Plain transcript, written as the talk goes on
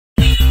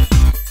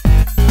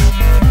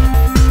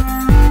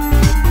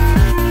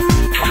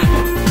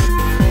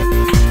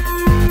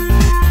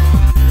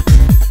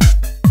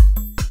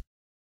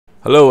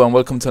Hello and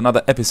welcome to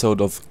another episode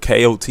of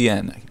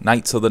KOTN,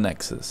 Knights of the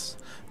Nexus.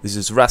 This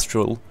is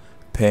Rastroll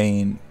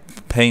playing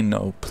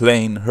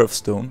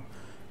Hearthstone,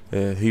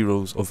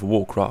 Heroes of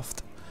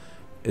Warcraft.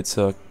 It's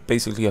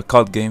basically a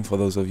card game for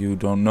those of you who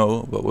don't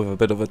know, but with a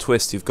bit of a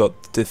twist. You've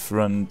got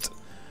different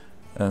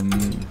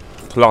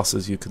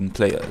classes you can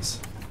play as.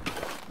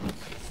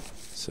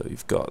 So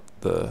you've got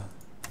the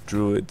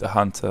Druid, the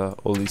Hunter,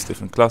 all these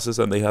different classes,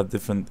 and they have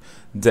different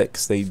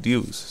decks they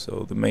use.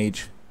 So the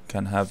Mage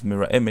can have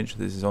mirror image.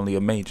 This is only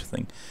a mage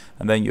thing.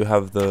 And then you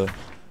have the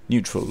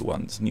neutral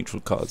ones,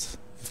 neutral cards.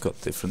 You've got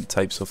different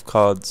types of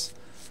cards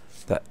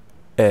that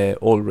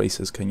all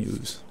races can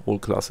use, all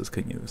classes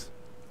can use.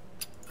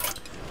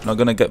 I'm not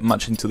gonna get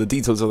much into the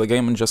details of the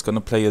game. I'm just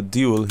gonna play a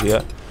duel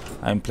here.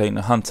 I'm playing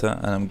a hunter,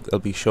 and I'll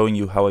be showing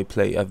you how I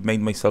play. I've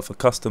made myself a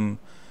custom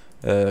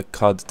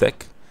card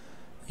deck.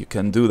 You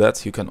can do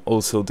that. You can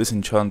also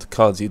disenchant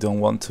cards you don't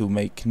want to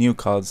make new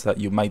cards that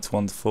you might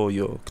want for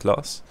your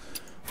class.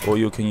 Or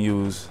you can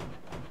use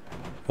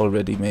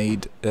already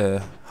made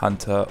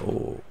hunter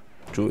or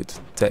druid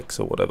decks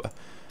or whatever.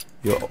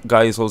 Your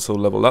guys also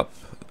level up,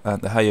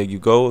 and the higher you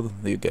go,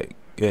 you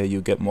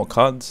get more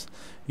cards.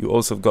 You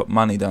also got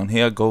money down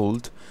here,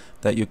 gold,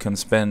 that you can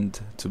spend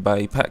to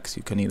buy packs.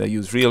 You can either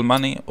use real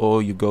money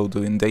or you go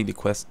doing daily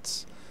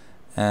quests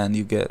and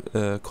you get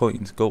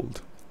coins,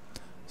 gold.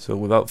 So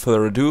without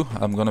further ado,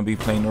 I'm gonna be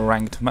playing a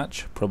ranked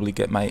match. Probably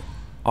get my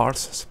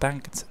arse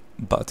spanked,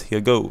 but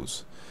here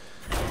goes.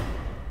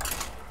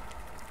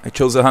 I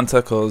chose a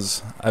hunter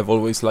because I've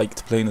always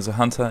liked playing as a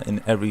hunter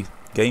in every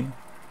game,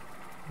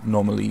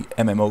 normally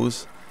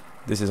MMOs.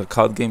 This is a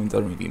card game, it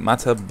doesn't really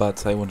matter,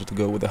 but I wanted to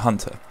go with a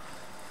hunter.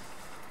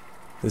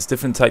 There's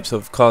different types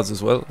of cards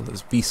as well.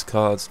 There's beast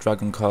cards,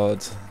 dragon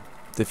cards,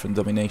 different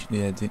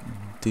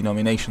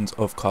denominations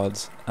of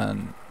cards,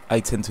 and I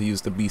tend to use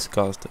the beast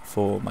card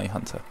for my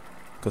hunter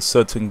because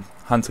certain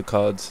hunter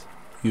cards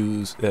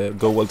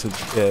go well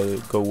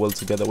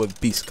together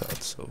with beast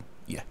cards. So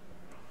yeah.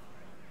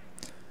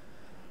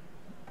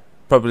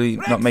 Probably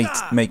not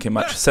making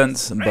much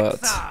sense,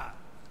 but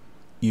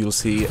you'll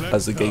see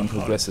as the game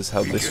progresses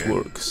how this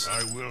works.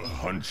 I will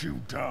hunt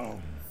you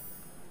down.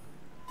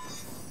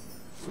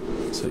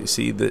 So you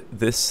see the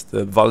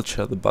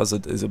vulture, the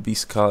buzzard, is a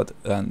beast card,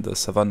 and the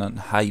savannah and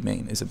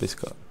highmane is a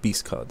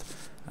beast card,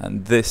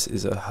 and this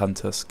is a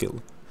hunter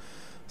skill.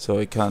 So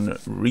I can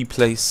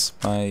replace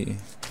my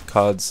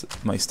cards,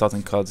 my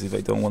starting cards, if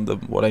I don't want them.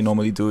 What I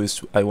normally do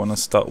is I want to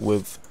start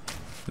with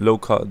low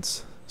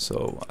cards.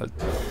 So I'll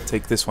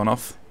take this one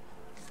off,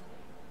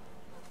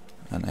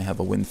 and I have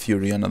a Wind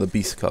Fury, another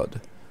beast card.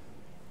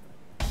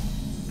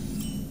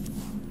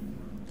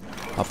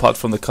 Apart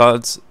from the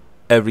cards,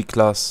 every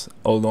class,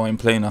 although I'm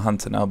playing a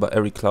hunter now, but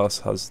every class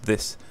has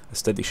this, a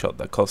steady shot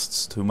that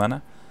costs 2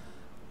 mana.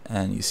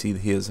 And you see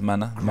here's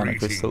mana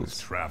crystals.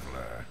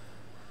 Traveler.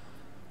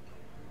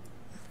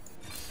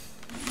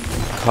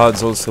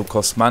 Cards also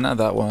cost mana.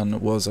 That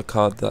one was a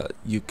card that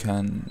you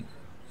can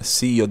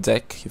see your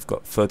deck. You've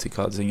got 30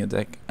 cards in your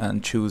deck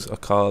and choose a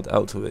card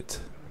out of it.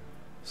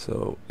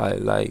 So I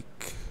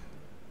like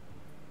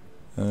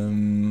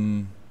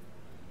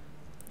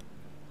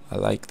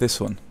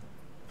this one.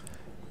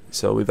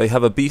 So if I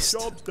have a beast,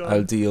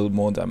 I'll deal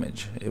more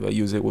damage. If I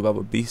use it without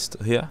a beast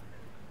here,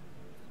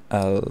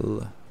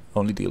 I'll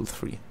only deal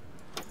 3.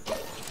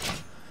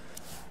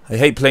 I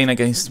hate playing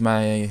against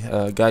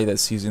my guy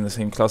that's using the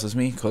same class as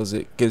me, because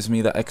it gives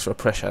me that extra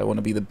pressure. I want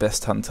to be the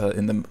best hunter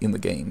in the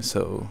game,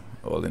 so,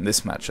 well, in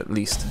this match at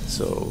least.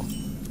 So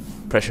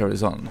pressure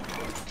is on.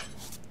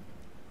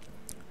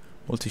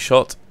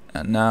 Multi-shot,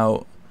 and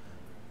now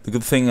the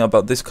good thing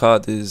about this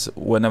card is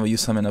whenever you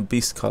summon a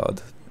beast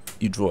card,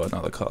 you draw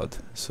another card.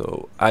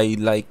 So I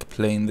like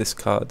playing this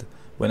card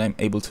when I'm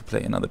able to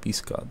play another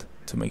beast card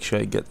to make sure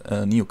I get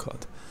a new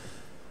card.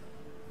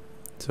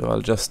 So I'll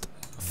just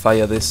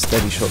fire this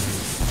steady shot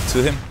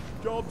to him.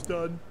 Job's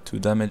done. 2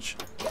 damage.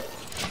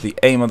 The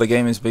aim of the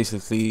game is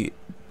basically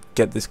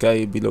get this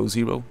guy below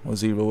 0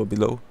 or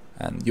below,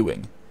 and you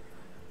win.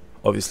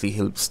 Obviously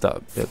he'll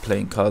start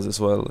playing cards as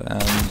well,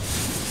 and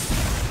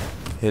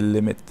he'll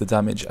limit the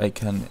damage I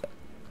can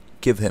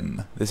give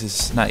him. This is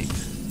Snipe.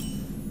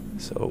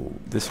 So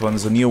this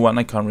one's a new one,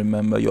 I can't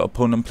remember. Your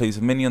opponent plays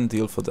a minion,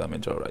 deal 4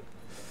 damage, alright.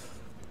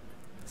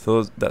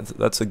 So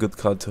that's a good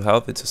card to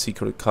have. It's a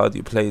secret card.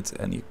 You play it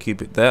and you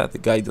keep it there. The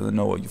guy doesn't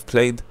know what you've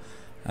played,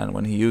 and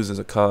when he uses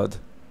a card,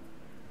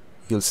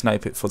 he'll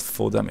snipe it for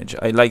 4 damage.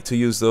 I like to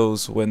use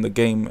those when the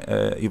game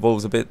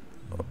evolves a bit,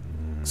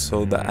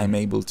 so that I'm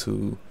able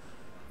to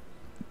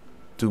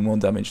do more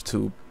damage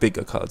to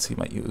bigger cards he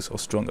might use, or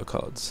stronger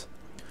cards.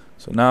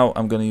 So now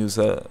I'm gonna use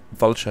a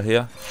vulture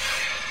here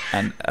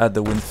and add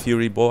the Wind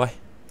Fury boy.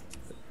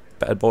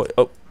 Bad boy.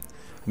 Oh,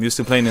 I'm used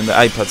to playing in the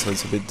iPad, so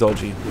it's a bit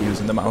dodgy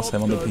using the mouse.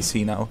 I'm on the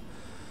PC now.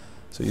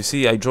 So you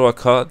see I draw a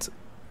card,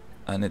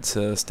 and it's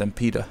a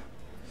Stampeder.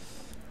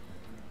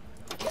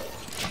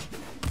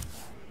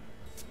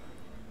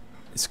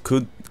 It's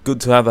good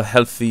to have a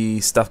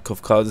healthy stack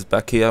of cards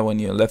back here. When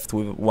you're left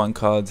with one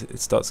card, it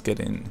starts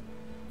getting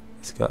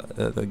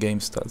the game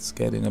starts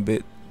getting a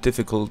bit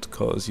difficult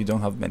because you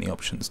don't have many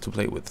options to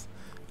play with.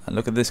 And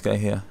look at this guy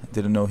here. I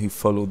didn't know he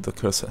followed the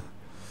cursor.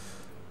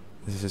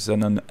 This is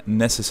an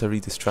unnecessary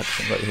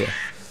distraction right here.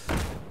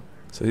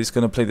 So he's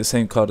gonna play the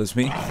same card as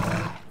me.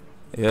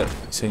 Yeah,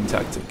 same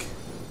tactic.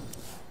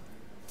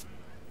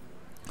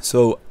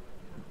 So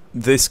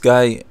this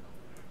guy,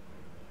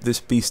 this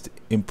beast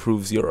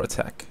improves your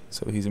attack.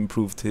 So he's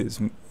improved his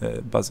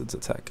buzzard's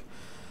attack.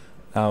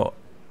 Now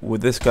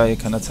with this guy I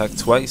can attack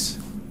twice.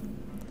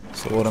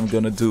 So what I'm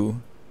gonna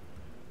do,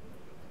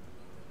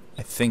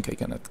 I think I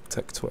can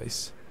attack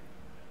twice.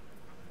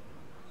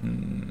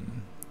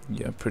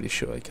 Yeah, I'm pretty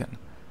sure I can.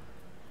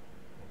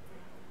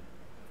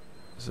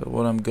 So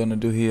what I'm gonna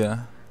do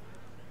here,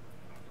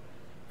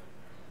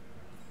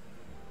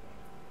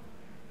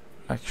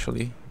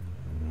 actually,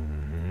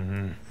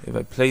 if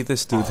I play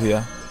this dude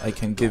here, I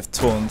can give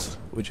taunt,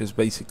 which is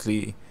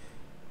basically,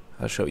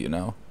 I'll show you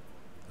now.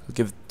 I'll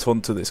give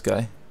taunt to this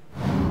guy,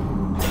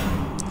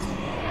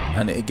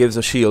 and it gives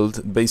a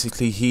shield.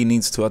 Basically he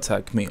needs to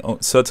attack me.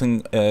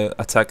 Certain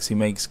attacks he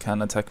makes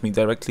can attack me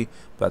directly,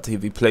 but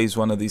if he plays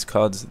one of these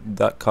cards,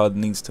 that card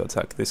needs to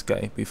attack this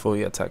guy before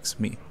he attacks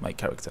me, my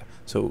character.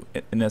 So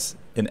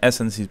in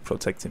essence he's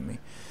protecting me.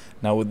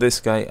 Now with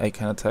this guy I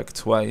can attack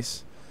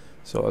twice,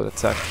 so I'll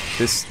attack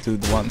this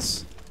dude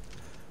once.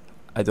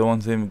 I don't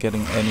want him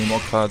getting any more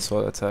cards, so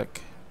I'll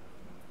attack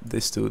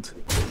this dude.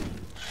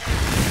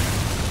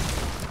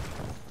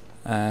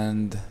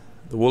 And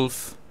the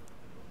wolf.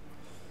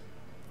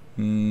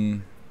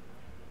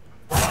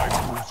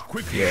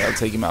 Yeah, I'll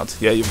take him out.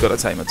 Yeah, you've got a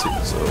timer too,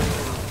 so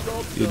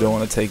you don't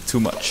want to take too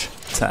much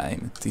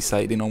time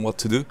deciding on what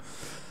to do.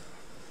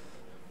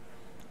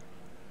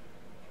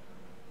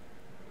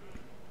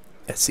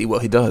 Let's see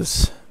what he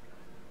does.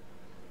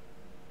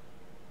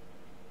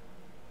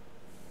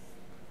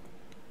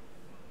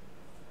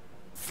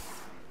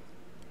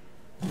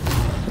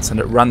 It's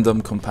a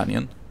random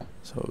companion.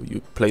 So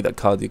you play that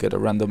card, you get a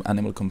random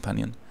animal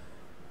companion.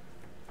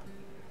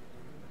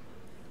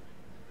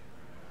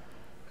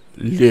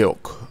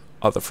 Leok.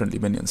 Other friendly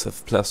minions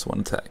have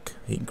 +1 attack.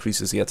 He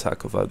increases the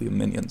attack of other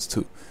minions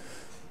too.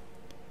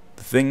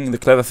 The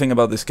clever thing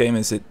about this game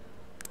is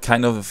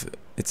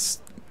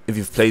it's if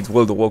you've played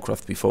World of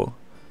Warcraft before,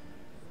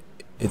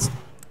 it's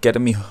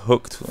getting me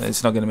hooked.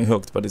 It's not getting me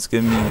hooked, but it's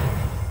giving me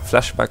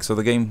flashbacks of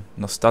the game,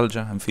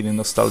 nostalgia. I'm feeling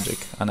nostalgic,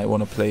 and I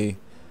want to play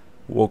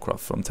Warcraft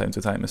from time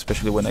to time,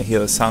 especially when I hear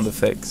the sound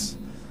effects.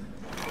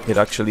 It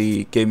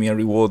actually gave me a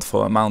reward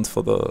for a mount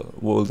for the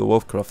World of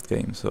Warcraft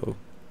game, so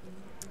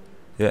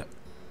yeah.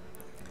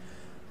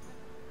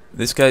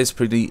 This guy is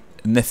pretty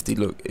nifty.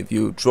 Look, if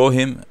you draw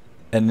him,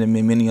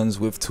 enemy minions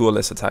with 2 or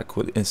less attack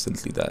will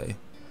instantly die.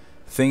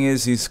 Thing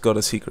is, he's got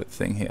a secret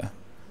thing here.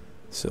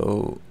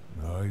 So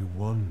I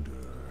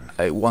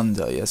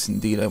wonder, yes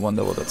indeed, I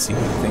wonder what that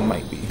secret thing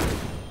might be.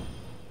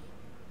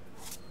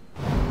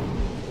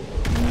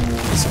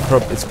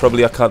 It's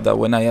probably a card that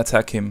when I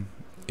attack him,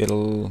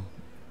 it'll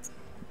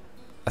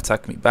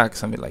attack me back,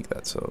 something like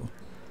that. So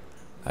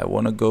I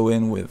want to go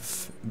in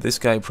with this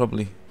guy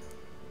probably.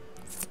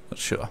 Not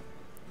sure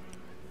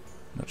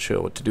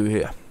what to do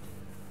here.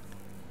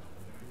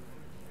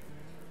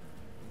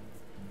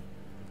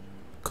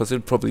 Because he'll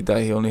probably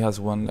die, he only has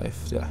 1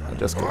 life. Yeah, I'll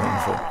just go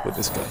in with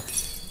this guy.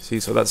 See,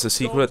 so that's the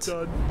secret.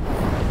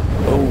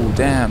 Oh,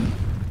 damn.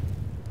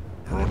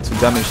 2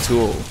 damage to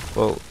all.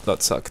 Well,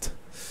 that sucked.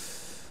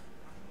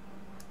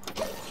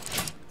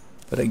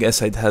 But I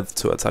guess I'd have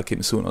to attack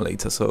him sooner or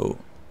later, so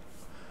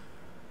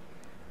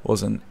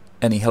wasn't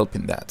any help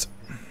in that.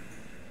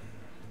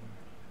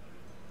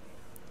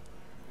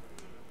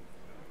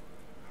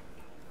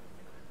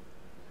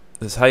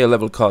 There's higher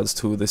level cards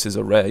too. This is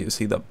a rare. You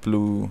see that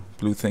blue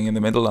thing in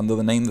the middle under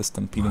the name, the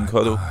Stampeding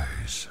Kodo.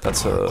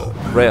 That's a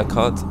rare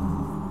card.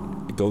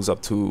 It goes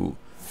up to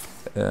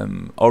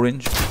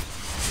orange.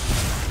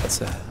 That's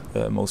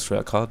the most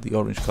rare card, the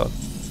orange card.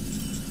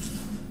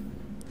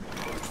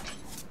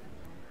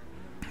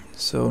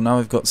 So now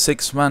I've got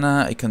 6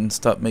 mana. I can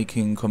start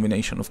making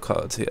combination of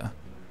cards here.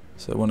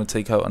 So I want to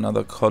take out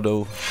another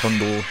Condor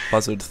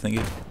buzzard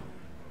thingy,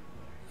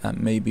 and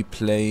maybe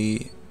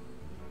play.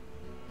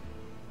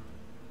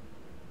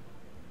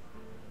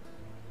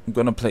 I'm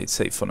gonna play it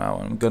safe for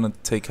now. I'm gonna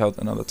take out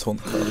another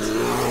taunt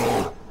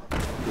card.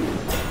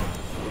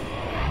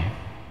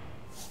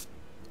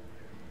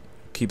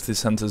 Keep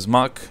this Hunter's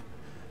Mark.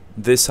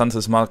 This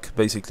Hunter's Mark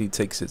basically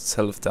takes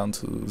itself down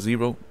to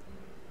 0.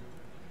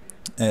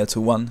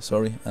 To 1,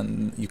 sorry,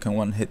 and you can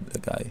 1-hit the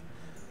guy.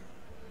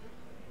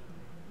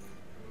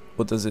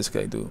 What does this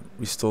guy do?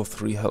 Restore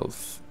 3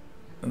 health.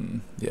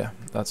 Yeah,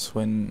 that's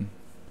when.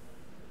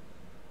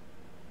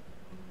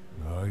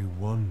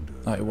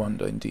 I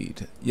wonder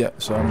indeed. Yeah,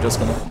 so I'm just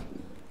gonna.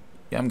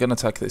 Yeah, I'm gonna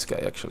attack this guy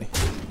actually.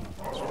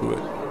 Screw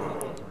it.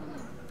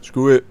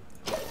 Screw it.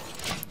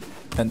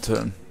 End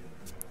turn.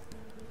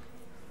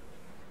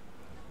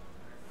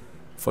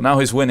 For now,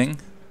 he's winning.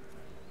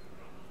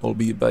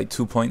 Albeit by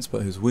 2 points,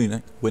 but he's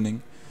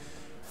winning.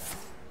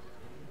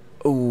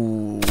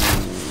 Oh,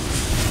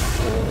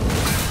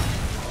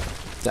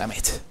 damn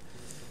it!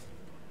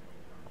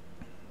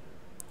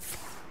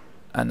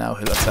 And now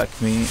he'll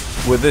attack me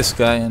with this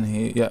guy,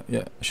 and yeah,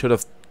 should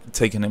have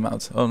taken him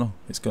out. Oh no,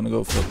 he's gonna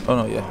go for, oh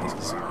no,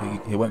 yeah,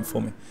 he went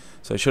for me.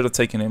 So I should have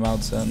taken him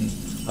out and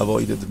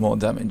avoided more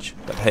damage,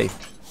 but hey.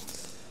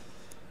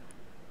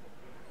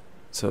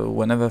 So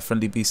whenever a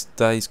friendly beast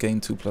dies,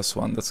 gain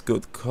 2+1, that's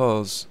good,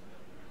 cause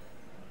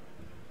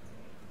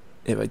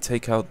if I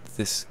take out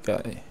this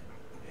guy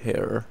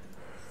here,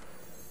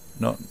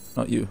 not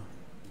you,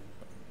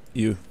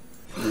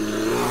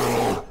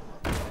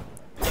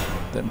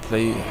 then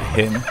play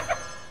him,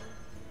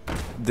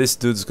 this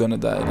dude's gonna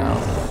die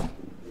now,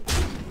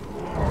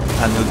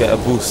 and he'll get a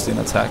boost in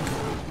attack,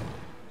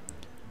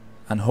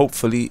 and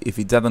hopefully if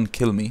he doesn't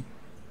kill me,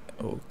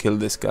 or kill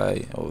this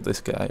guy, or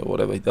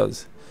whatever he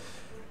does,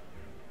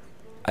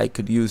 I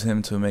could use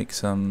him to make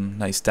some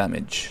nice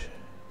damage.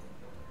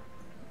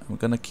 I'm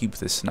gonna keep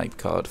this snipe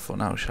card for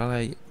now, shall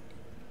I?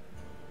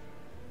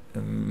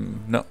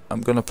 No, I'm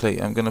gonna play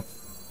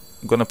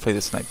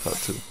the snipe card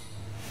too.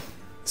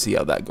 See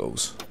how that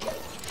goes.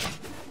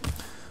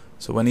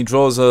 So when he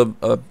draws a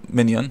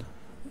minion,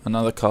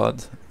 another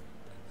card,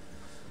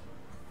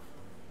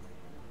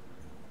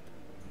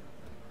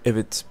 if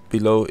it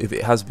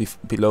has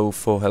below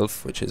 4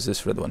 health, which is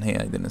this red one here,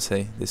 I didn't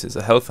say. This is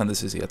a health and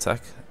this is the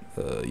attack,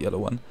 the yellow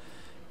one.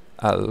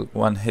 I'll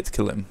one hit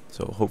kill him.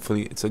 So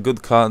hopefully it's a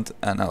good card,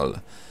 and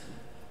I'll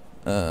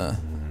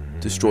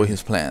destroy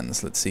his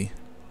plans. Let's see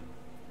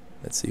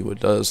what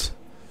it does.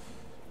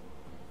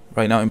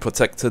 Right now I'm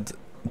protected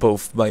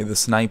both by the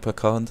snipe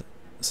card,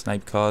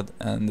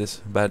 and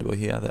this bad boy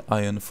here, the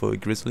Iron for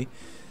Grizzly.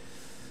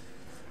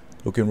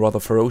 Looking rather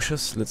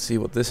ferocious. Let's see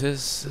what this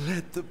is.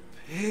 Let the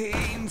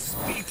pain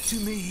speak to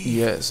me.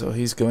 Yeah, so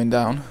he's going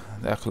down.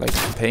 The Acolyte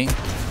of Pain.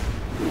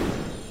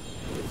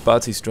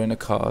 But he's drawing a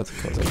card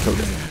because I killed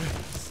him.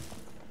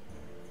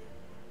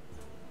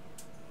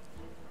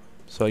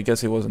 So I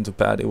guess it wasn't too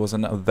bad. It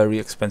wasn't a very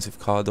expensive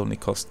card, only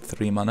cost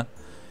 3 mana.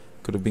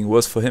 Could have been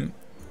worse for him,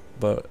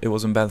 but it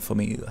wasn't bad for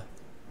me either.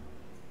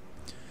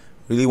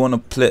 Really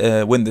want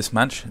to win this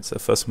match. It's the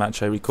first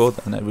match I record,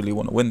 and I really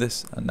want to win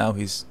this. And now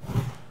he's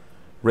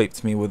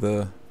raped me with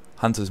a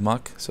Hunter's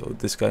Mark, so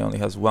this guy only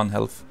has 1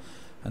 health,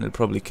 and he'll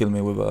probably kill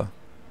me with a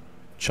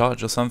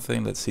charge or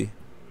something. Let's see.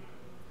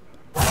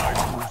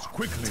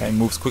 Time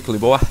moves quickly,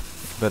 boy.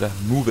 Better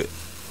move it.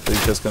 So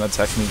he's just gonna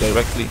attack me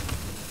directly,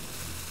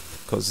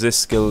 because this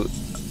skill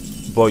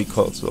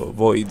boycotts or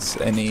voids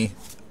any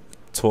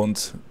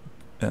taunt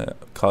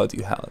card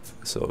you have,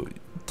 so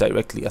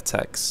directly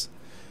attacks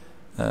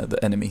the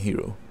enemy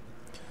hero.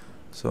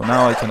 So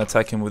now I can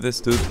attack him with this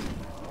dude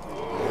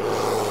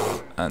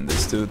and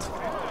this dude.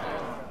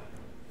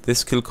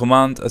 This kill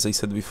command, as I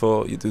said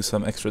before, you do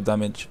some extra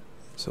damage,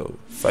 so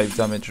 5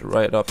 damage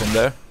right up in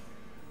there,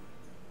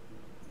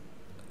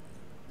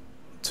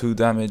 2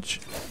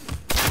 damage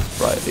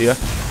right here,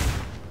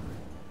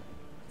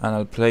 and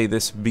I'll play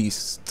this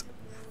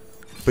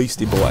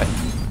beastie boy.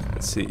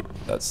 Let's see,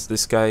 that's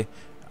this guy.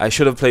 I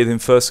should have played him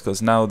first,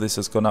 because now this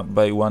has gone up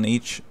by 1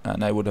 each,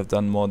 and I would have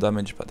done more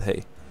damage, but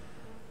hey,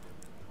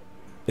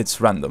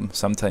 it's random.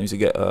 Sometimes you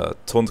get a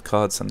taunt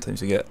card,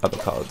 sometimes you get other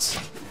cards.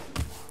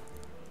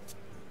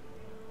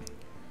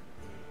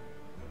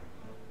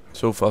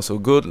 So far so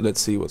good. Let's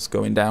see what's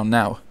going down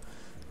now.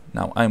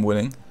 Now I'm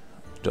winning,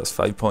 just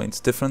 5 points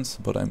difference,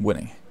 but I'm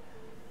winning.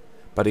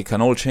 But it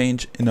can all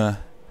change in a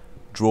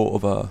draw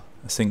of a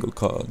single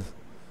card.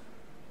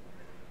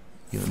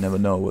 You'll never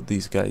know what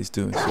these guys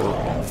do.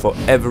 So for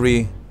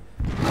every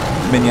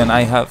minion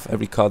I have,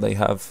 every card I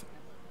have,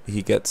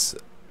 he gets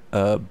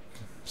a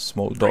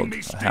small dog,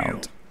 a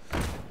hound.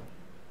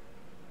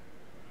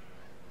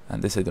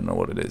 And this I don't know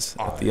what it is.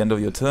 At the end of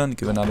your turn,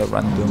 give another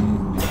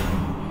random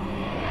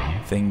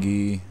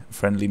thingy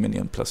friendly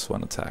minion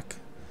 +1 attack.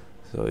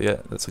 So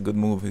yeah, that's a good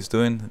move he's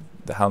doing.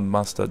 The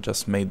Houndmaster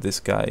just made this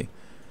guy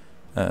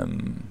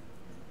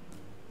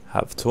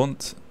have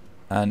taunt,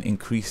 and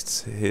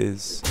increased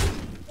his,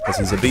 as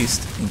he's a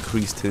beast,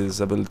 increased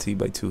his ability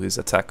by 2, his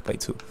attack by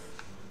 2.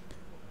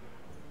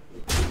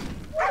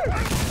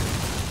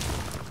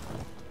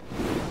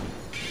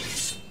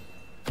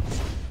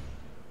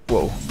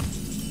 Whoa.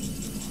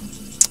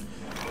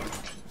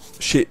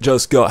 Shit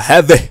just got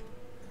heavy!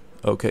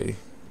 Okay.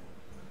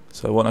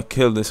 So I want to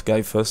kill this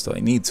guy first, or I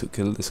need to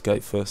kill this guy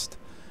first.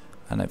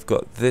 And I've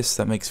got this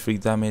that makes 3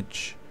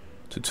 damage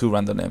to 2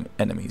 random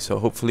enemies. So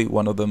hopefully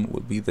one of them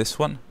will be this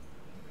one.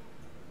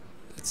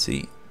 Let's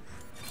see.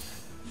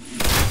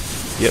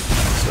 Yep,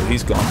 so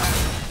he's gone.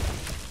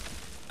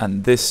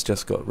 And this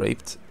just got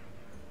raped.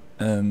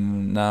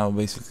 Now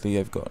basically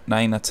I've got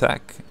 9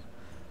 attack,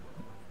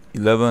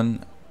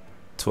 11,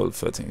 12,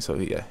 13. So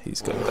yeah,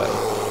 he's gonna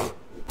die.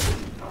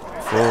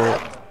 4,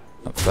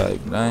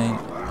 5, 9,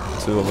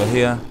 2 over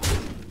here.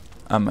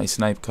 And my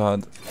snipe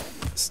card,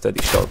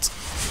 steady shot.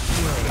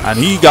 And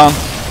he gone!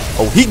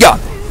 Oh, he gone!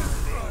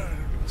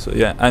 So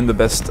yeah, I'm the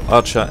best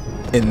archer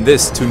in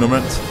this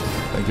tournament.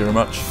 Thank you very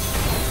much.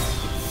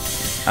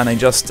 And I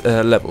just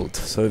leveled.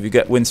 So if you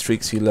get win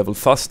streaks, you level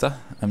faster.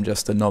 I'm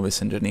just a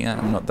novice engineer.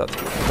 I'm not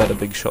that a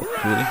big shot,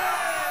 really.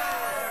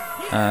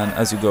 and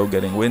as you go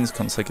getting wins,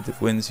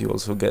 consecutive wins, you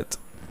also get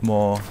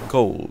more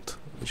gold,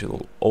 which is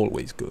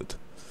always good.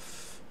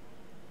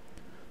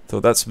 So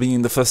that's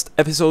been the first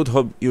episode.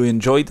 Hope you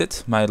enjoyed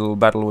it, my little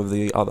battle with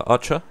the other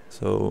archer.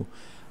 So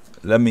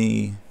let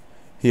me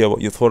hear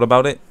what you thought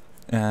about it,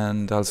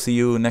 and I'll see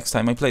you next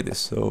time I play this.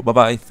 So bye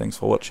bye, thanks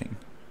for watching.